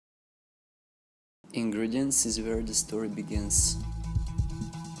Ingredients is where the story begins.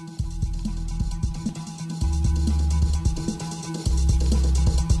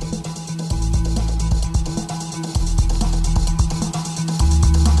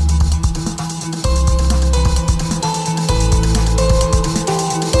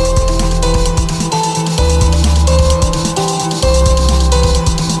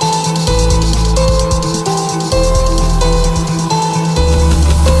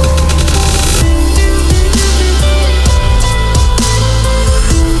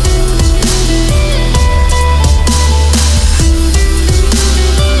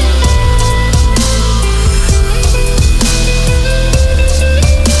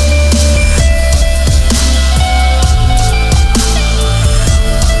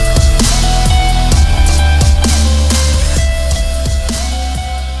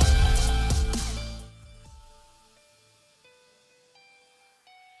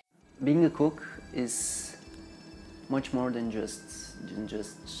 Being a cook is much more than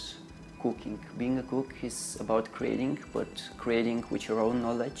just cooking. Being a cook is about creating, but creating with your own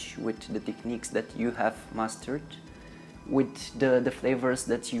knowledge, with the techniques that you have mastered, with the flavors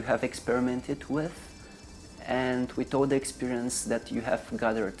that you have experimented with, and with all the experience that you have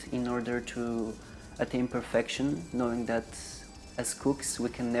gathered in order to attain perfection, knowing that as cooks we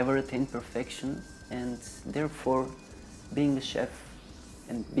can never attain perfection, and therefore being a chef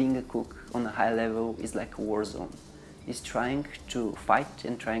and being a cook on a high level is like a war zone. It's trying to fight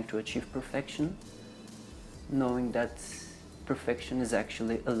and trying to achieve perfection, knowing that perfection is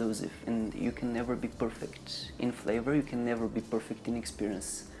actually elusive and you can never be perfect in flavor, you can never be perfect in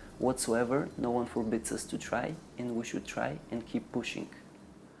experience whatsoever. No one forbids us to try, and we should try and keep pushing.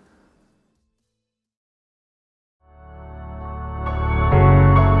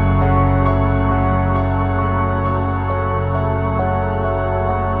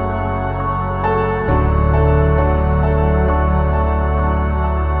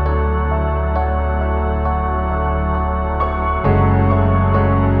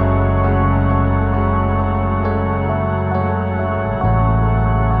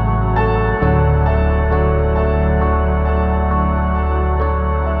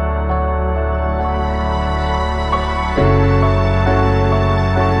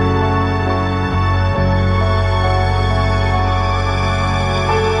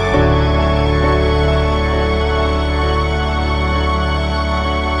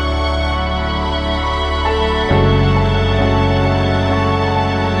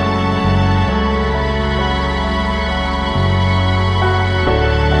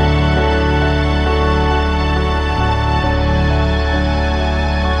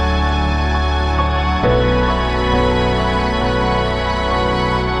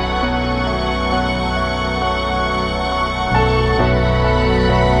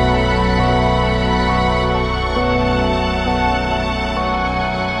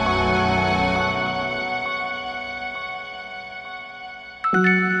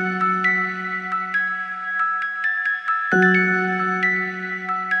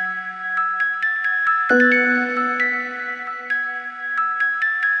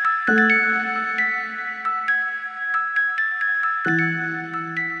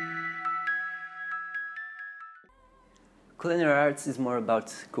 Culinary arts is more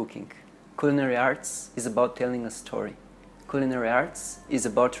about cooking. Culinary arts is about telling a story. Culinary arts is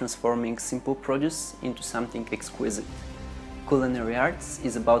about transforming simple produce into something exquisite. Culinary arts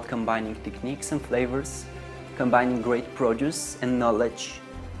is about combining techniques and flavors, combining great produce and knowledge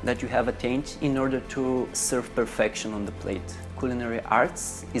that you have attained in order to serve perfection on the plate. Culinary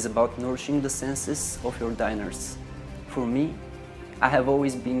arts is about nourishing the senses of your diners. For me, I have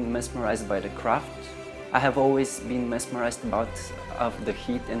always been mesmerized by the craft. I have always been mesmerized of the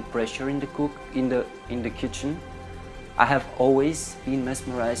heat and pressure in the kitchen. I have always been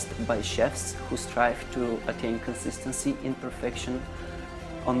mesmerized by chefs who strive to attain consistency in perfection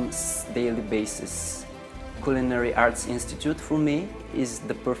on a daily basis. Culinary Arts Institute for me is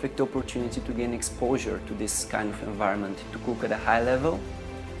the perfect opportunity to gain exposure to this kind of environment, to cook at a high level,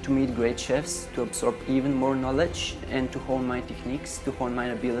 to meet great chefs, to absorb even more knowledge, and to hone my techniques, to hone my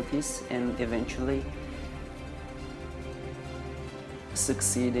abilities, and eventually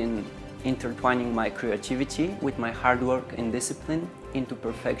succeed in intertwining my creativity with my hard work and discipline into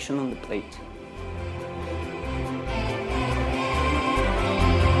perfection on the plate.